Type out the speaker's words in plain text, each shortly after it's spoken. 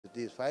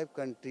These 5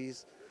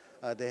 countries,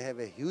 they have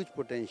a huge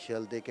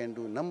potential. They can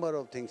do number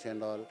of things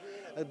and all.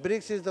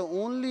 BRICS is the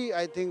only,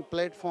 I think,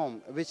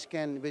 platform which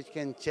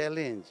can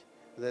challenge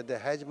the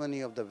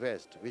hegemony of the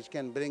West, which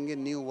can bring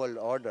in new world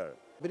order.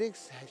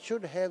 BRICS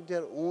should have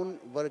their own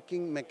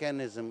working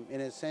mechanism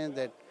in a sense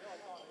that,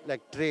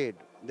 like trade,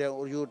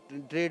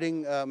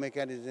 trading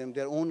mechanism,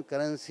 their own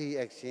currency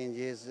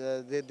exchanges,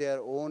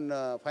 their own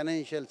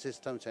financial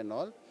systems and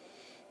all.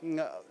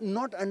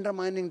 Not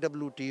undermining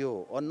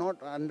WTO or not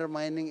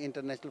undermining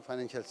international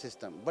financial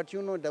system. But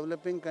you know,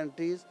 developing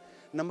countries,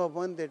 number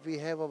one, that we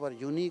have our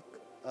unique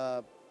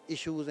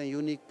issues and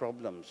unique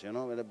problems, you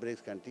know, with a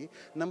BRICS country.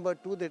 Number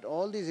two, that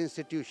all these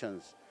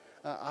institutions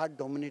are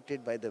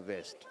dominated by the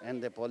West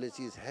and their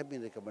policies have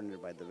been recommended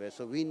by the West.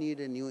 So we need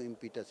a new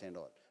impetus and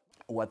all.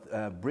 What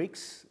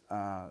BRICS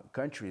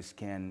countries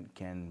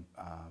can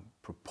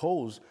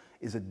propose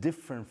is a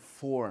different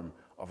form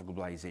of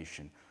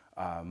globalization,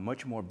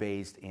 much more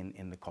based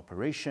in the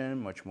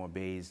cooperation, much more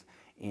based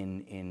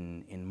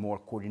in more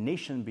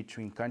coordination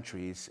between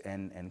countries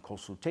and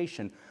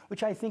consultation,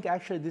 which I think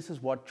actually this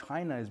is what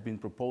China has been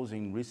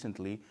proposing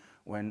recently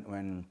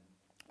when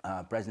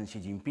President Xi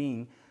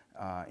Jinping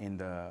in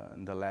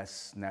the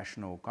last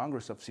National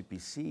Congress of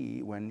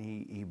CPC, when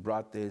he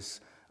brought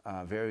this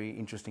very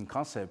interesting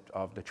concept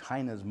of the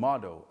China's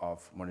model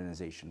of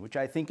modernization, which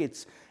I think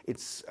it's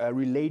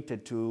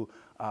related to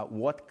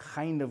what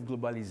kind of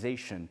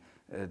globalization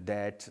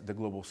that the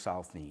Global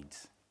South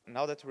needs.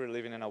 Now that we're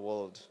living in a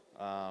world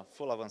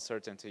full of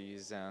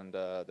uncertainties and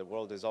the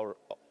world is all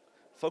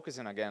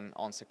focusing again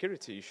on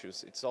security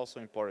issues, it's also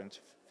important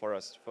for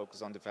us to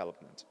focus on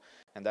development.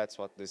 And that's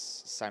what this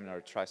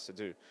seminar tries to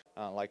do.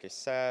 Like I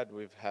said,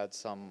 we've had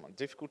some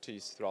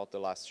difficulties throughout the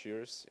last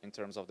years in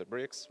terms of the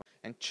BRICS,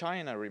 and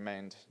China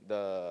remained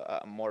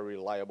the more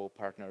reliable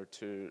partner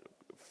to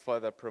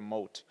further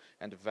promote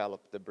and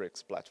develop the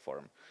BRICS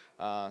platform.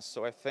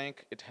 So I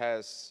think it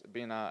has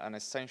been an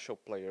essential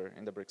player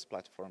in the BRICS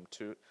platform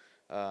to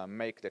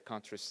make the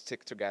countries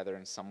stick together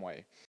in some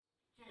way.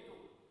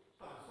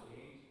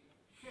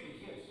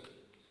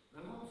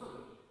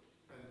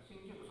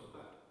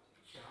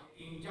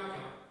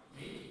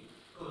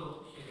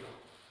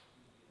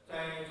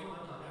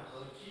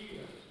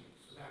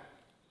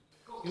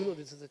 You know,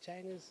 this is the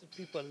Chinese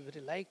people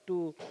very like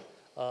to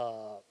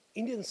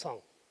Indian song.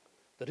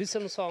 The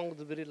recent song,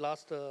 the very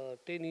last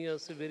 10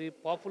 years, a very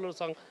popular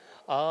song.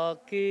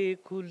 Aake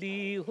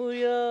khuli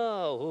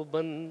hoya ho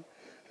ban,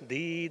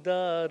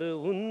 deedar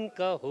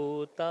unka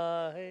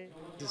hota hai.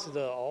 This is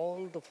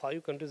all the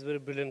 5 countries, very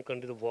brilliant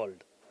country in the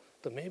world.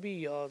 So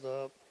maybe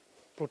the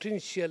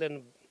potential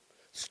and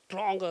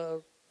stronger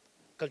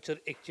culture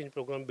exchange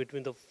program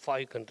between the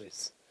 5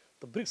 countries,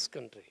 the BRICS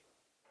country.